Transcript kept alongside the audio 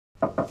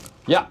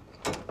Yeah.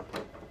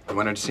 You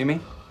wanted to see me?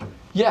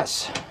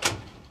 Yes.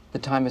 The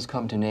time has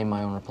come to name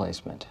my own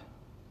replacement.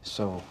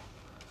 So,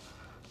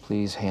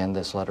 please hand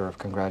this letter of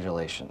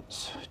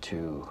congratulations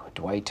to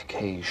Dwight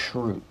K.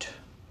 Schrute.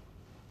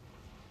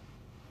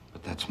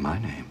 But that's my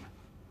name.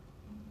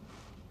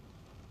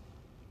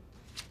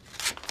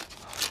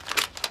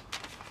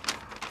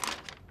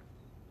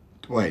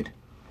 Dwight,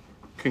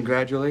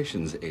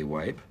 congratulations,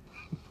 A-Wipe.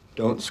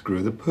 Don't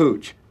screw the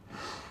pooch.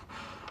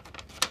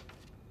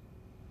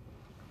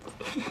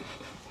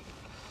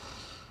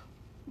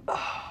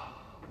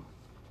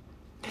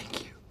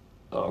 Thank you.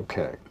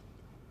 Okay.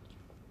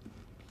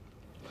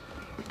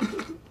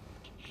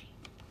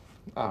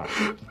 All right.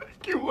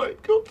 Thank you,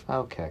 Michael.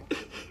 Okay.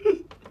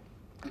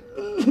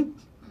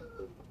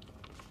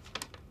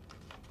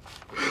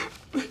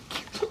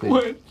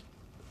 What?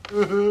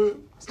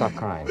 Stop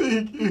crying.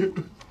 Thank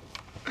you.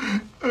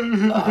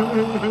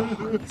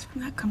 He's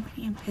from that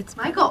company in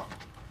Pittsburgh. Michael!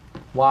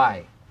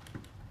 Why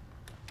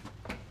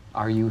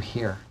are you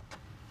here?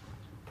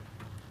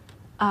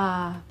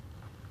 How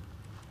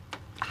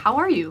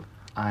are you?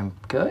 I'm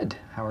good.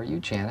 How are you,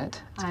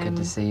 Janet? It's good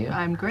to see you.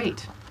 I'm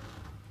great.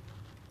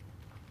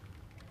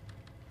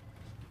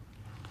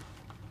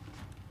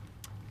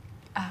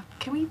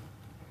 Can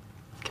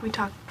we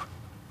talk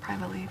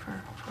privately for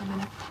a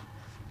minute?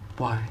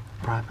 Why,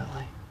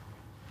 privately?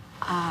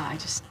 I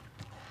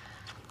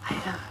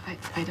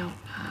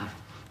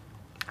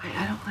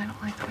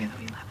don't like the way that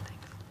we left things.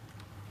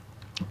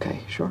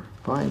 Okay, sure,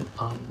 fine.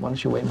 Why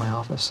don't you wait in my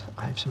office?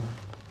 I have some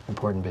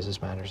important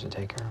business matters to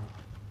take care of.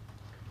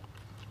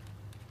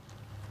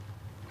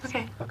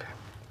 Okay. Okay.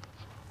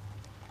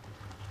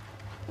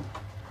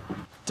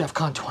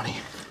 DEFCON 20.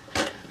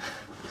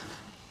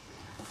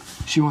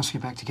 She wants to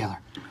get back together.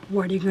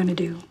 What are you gonna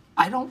do?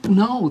 I don't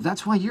know.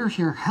 That's why you're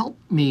here. Help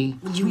me.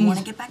 Would you want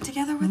to get back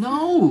together with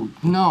her?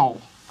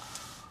 No.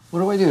 What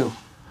do I do?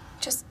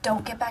 Just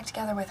don't get back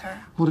together with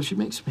her. What if she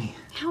makes me?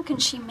 How can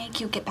she make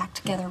you get back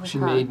together with She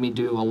her? made me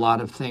do a lot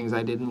of things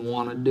I didn't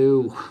want to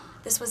do.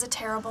 This was a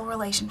terrible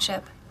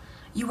relationship.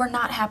 You were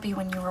not happy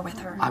when you were with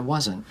her. I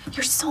wasn't.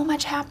 You're so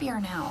much happier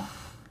now.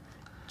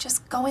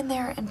 Just go in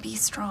there and be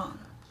strong.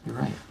 You're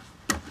right.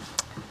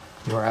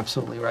 You are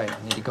absolutely right.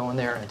 I need to go in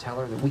there and tell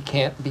her that we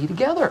can't be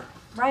together.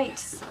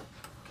 Right.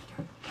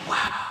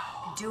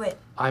 Wow. Do it.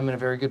 I'm in a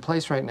very good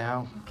place right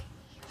now. Okay.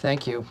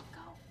 Thank you.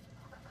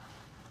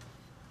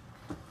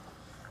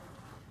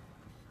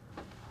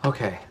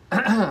 Okay.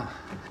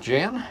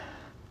 Jan?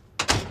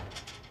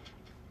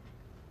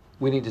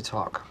 We need to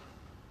talk.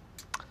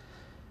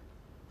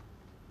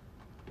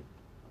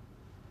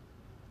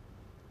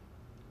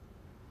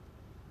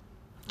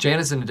 Jan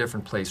is in a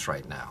different place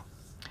right now,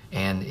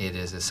 and it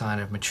is a sign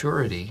of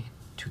maturity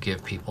to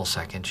give people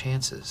second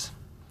chances.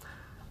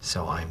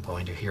 So I'm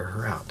going to hear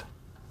her out.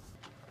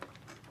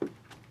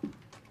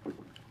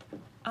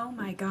 Oh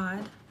my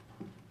God.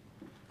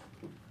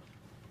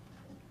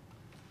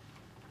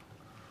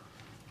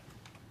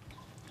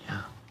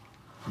 Yeah.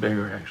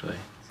 Bigger, actually.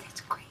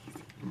 That's crazy.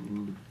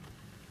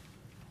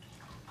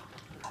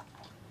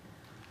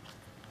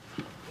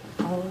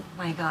 Oh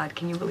my God,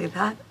 can you believe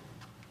that?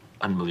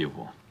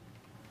 Unbelievable.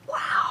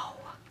 Wow.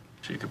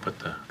 She could put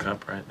the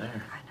cup right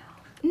there. I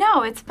know.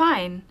 No, it's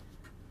fine.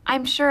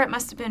 I'm sure it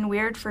must have been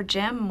weird for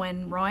Jim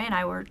when Roy and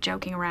I were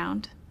joking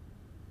around.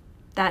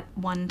 That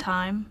one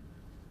time.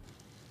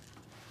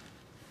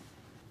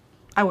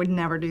 I would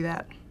never do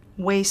that.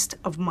 Waste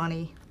of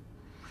money.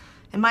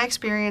 In my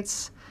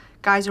experience,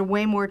 guys are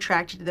way more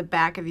attracted to the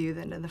back of you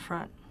than to the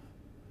front.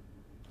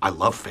 I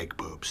love fake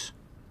boobs.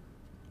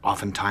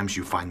 Oftentimes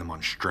you find them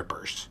on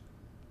strippers.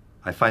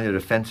 I find it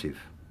offensive.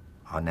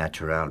 Au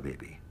natural,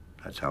 baby.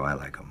 That's how I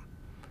like them.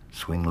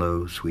 Swing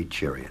low, sweet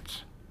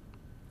chariots.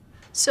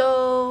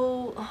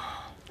 So,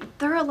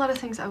 there are a lot of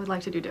things I would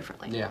like to do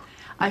differently. Yeah.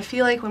 I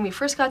feel like when we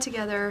first got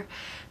together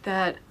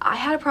that I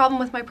had a problem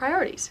with my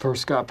priorities.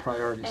 First got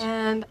priorities.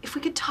 And if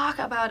we could talk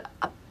about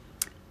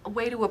a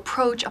way to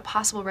approach a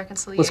possible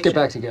reconciliation. Let's get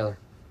back together.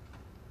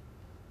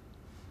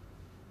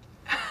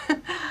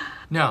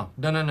 No.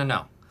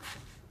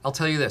 I'll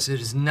tell you this,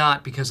 it is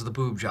not because of the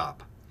boob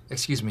job.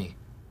 Excuse me,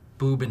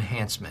 boob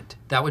enhancement.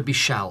 That would be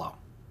shallow.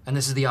 And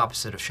this is the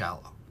opposite of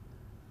shallow.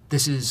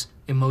 This is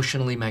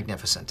emotionally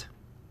magnificent.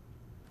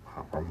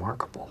 Wow,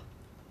 remarkable.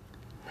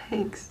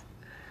 Thanks.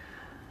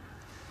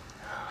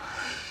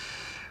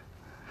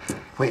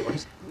 Wait,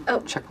 let's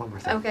Oh. check one more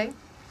thing. Okay.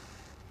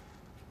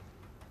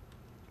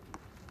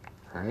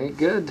 All right,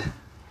 good.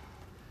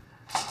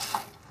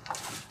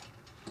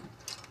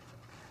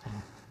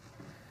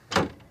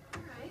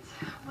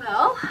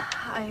 Well,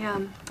 I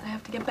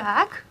have to get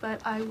back,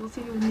 but I will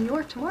see you in New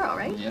York tomorrow,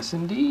 right? Yes,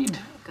 indeed.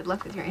 Good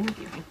luck with your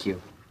interview. Thank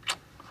you.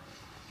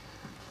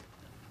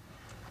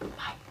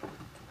 Bye.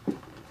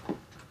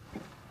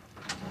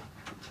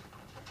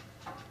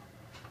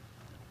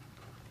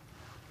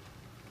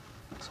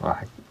 So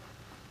I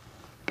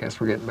guess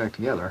we're getting back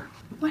together.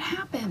 What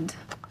happened?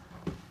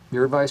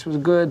 Your advice was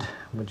good,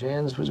 but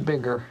Jan's was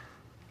bigger.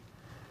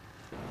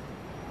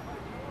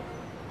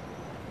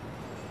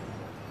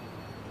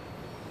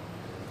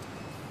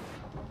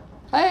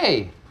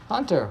 Hey,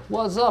 Hunter,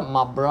 what's up,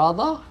 my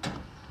brother?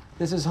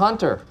 This is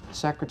Hunter,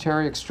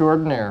 secretary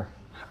extraordinaire.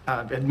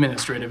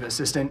 Administrative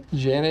assistant.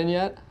 Jen in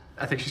yet?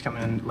 I think she's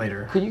coming in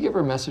later. Could you give her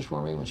a message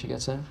for me when she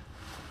gets in?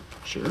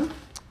 Sure.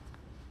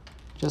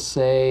 Just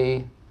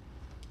say,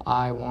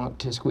 I want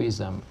to squeeze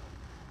them.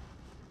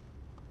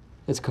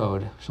 It's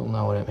code. She'll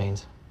know what it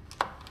means.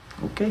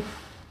 Okay.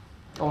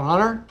 Oh,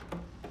 Hunter,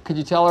 could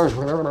you tell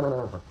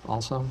her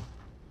also?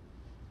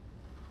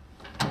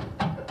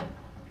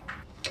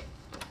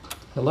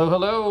 Hello,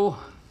 hello.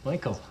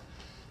 Michael,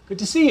 good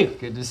to see you.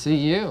 Good to see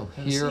you.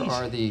 Have a Here seat.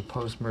 are the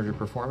post-merger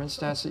performance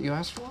stats that you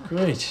asked for.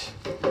 Great.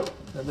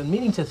 I've been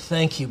meaning to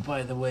thank you,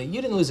 by the way.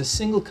 You didn't lose a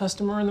single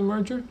customer in the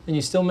merger, and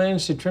you still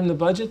managed to trim the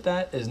budget.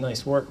 That is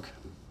nice work.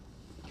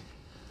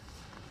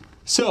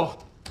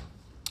 So,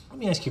 let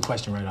me ask you a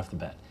question right off the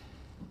bat.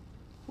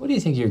 What do you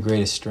think are your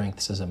greatest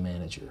strengths as a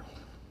manager?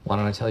 Why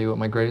don't I tell you what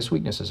my greatest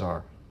weaknesses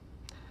are?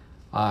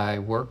 I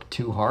work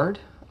too hard,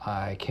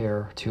 I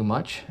care too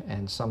much,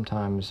 and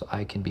sometimes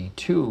I can be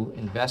too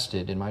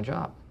invested in my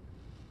job.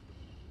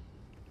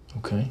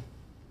 Okay.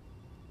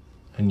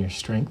 And your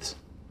strengths?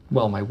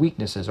 Well, my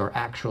weaknesses are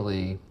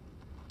actually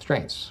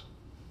strengths.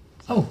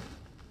 Oh.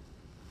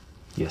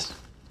 Yes.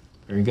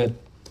 Very good.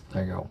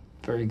 There you go.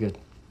 Very good.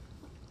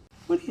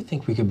 What do you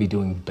think we could be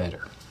doing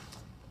better?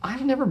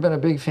 I've never been a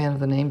big fan of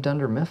the name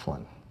Dunder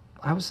Mifflin.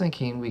 I was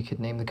thinking we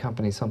could name the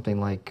company something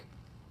like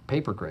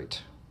Paper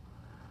Great,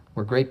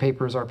 where great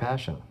paper is our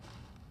passion.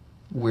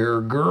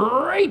 We're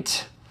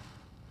great!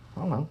 I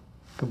don't know.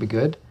 Could be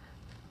good.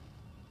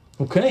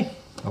 Okay.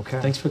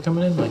 Okay. Thanks for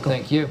coming in, Michael.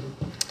 Thank you.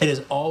 It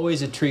is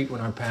always a treat when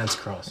our paths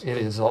cross. It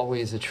is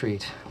always a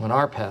treat when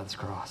our paths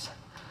cross.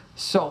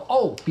 So,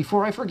 oh,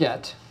 before I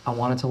forget, I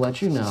wanted to let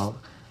you know,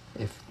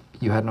 if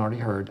you hadn't already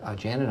heard,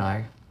 Jan and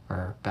I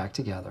are back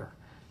together.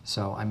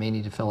 So I may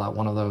need to fill out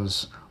one of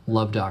those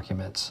love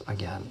documents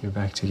again. You're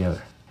back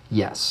together.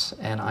 Yes,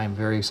 and I'm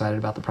very excited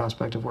about the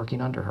prospect of working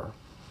under her,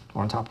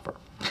 or on top of her.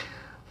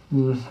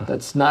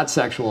 That's not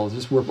sexual,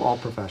 just we're all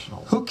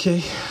professionals.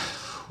 Okay.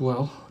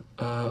 Well,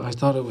 I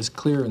thought it was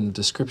clear in the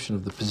description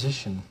of the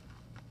position.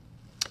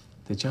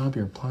 The job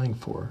you're applying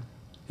for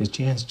is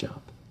Jan's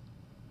job.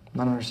 I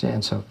don't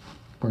understand, so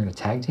we're gonna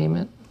tag team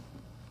it?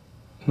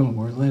 No,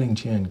 we're letting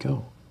Jan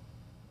go.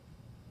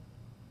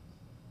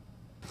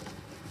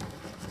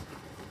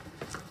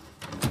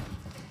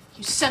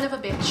 You son of a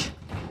bitch.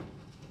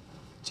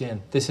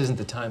 Jan, this isn't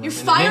the time. You're I'm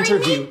in firing an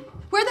interview. me?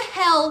 Where the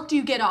hell do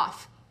you get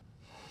off?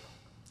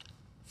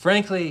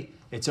 Frankly,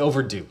 it's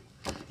overdue.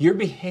 Your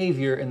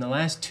behavior in the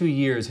last 2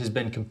 years has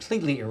been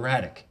completely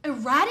erratic.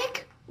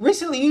 Erratic?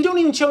 Recently, you don't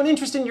even show an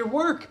interest in your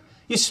work.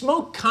 You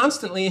smoke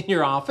constantly in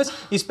your office.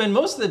 You spend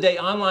most of the day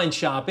online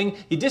shopping.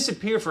 You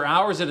disappear for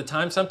hours at a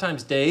time,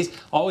 sometimes days,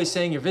 always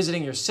saying you're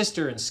visiting your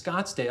sister in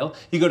Scottsdale.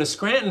 You go to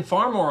Scranton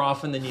far more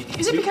often than you need to.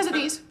 Is it because of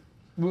these?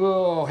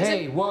 Whoa,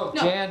 hey, whoa,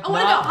 No, Jan. I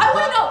want to know. I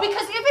want to know,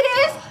 because if it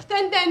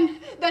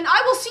is, then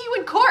I will see you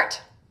in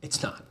court.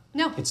 It's not.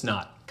 No. It's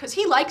not. Because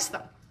he likes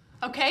them.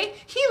 Okay?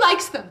 He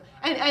likes them.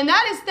 And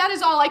that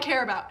is all I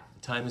care about.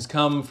 Time has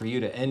come for you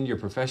to end your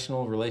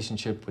professional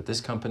relationship with this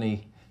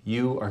company.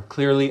 You are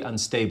clearly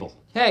unstable.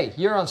 Hey,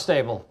 you're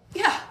unstable.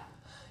 Yeah.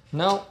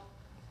 No.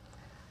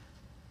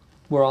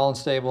 We're all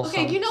unstable.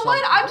 Okay, you know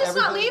what? I'm just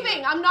not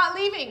leaving. I'm not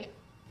leaving.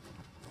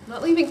 I'm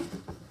not leaving.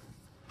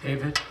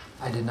 David?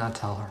 I did not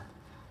tell her.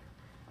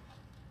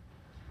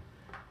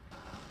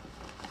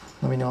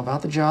 Let me know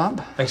about the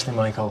job. Actually,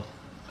 Michael,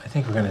 I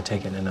think we're going to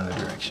take it in another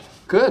direction.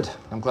 Good.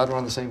 I'm glad we're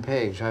on the same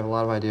page. I have a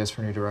lot of ideas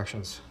for new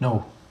directions.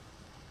 No,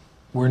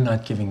 we're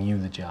not giving you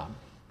the job.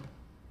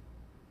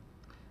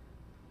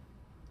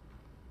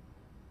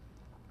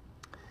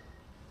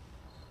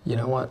 You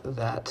know what?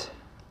 That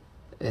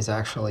is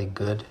actually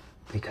good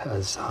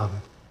because I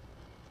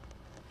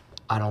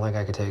don't think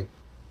I could take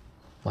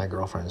my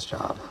girlfriend's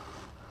job.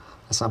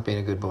 That's not being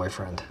a good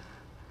boyfriend.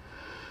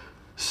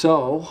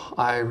 So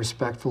I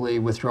respectfully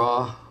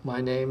withdraw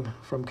my name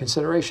from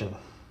consideration.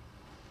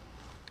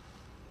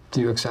 Do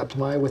you accept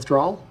my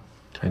withdrawal?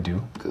 I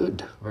do.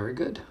 Good. Very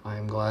good. I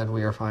am glad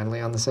we are finally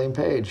on the same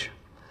page.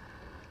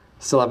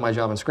 Still have my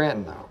job in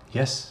Scranton now.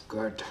 Yes.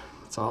 Good.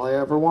 That's all I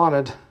ever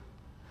wanted.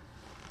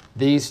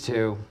 These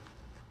two,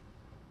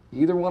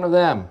 either one of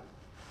them,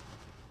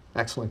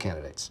 excellent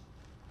candidates.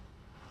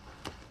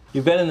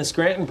 You've been in the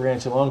Scranton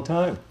branch a long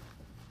time.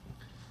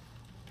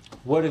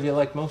 What have you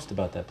liked most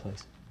about that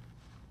place?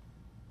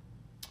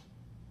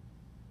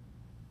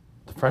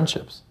 The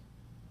friendships.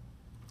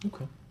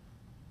 Okay.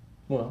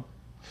 Well,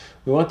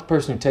 we want the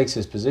person who takes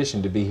his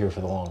position to be here for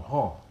the long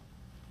haul.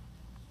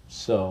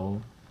 So,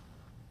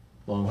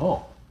 long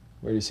haul.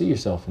 Where do you see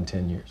yourself in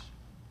 10 years?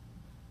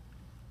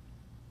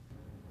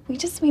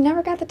 We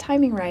never got the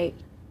timing right.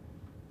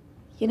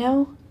 You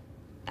know?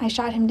 I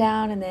shot him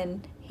down and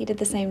then he did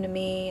the same to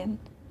me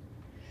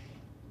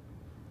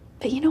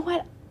But you know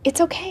what? It's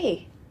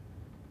okay.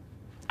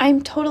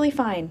 I'm totally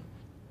fine.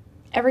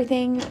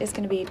 Everything is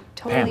gonna be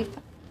totally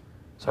fine.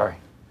 Sorry.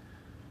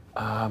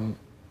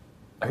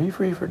 Are you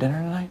free for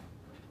dinner tonight?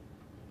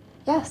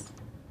 Yes.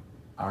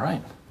 All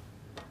right.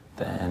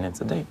 then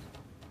it's a date.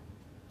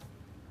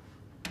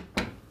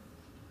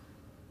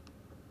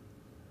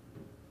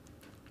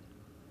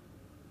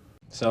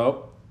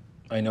 So,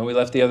 I know we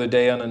left the other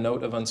day on a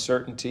note of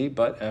uncertainty,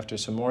 but after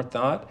some more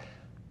thought,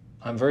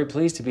 I'm very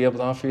pleased to be able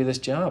to offer you this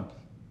job.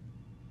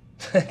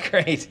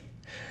 Great.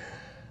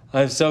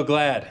 I'm so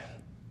glad.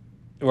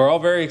 We're all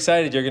very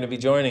excited you're going to be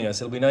joining us.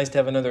 It'll be nice to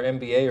have another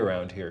MBA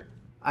around here.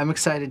 I'm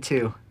excited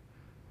too.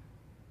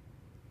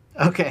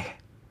 Okay.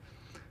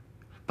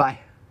 Bye.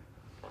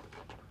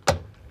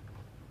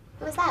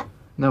 Who was that?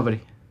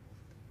 Nobody.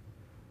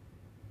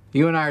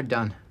 You and I are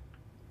done.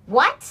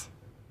 What?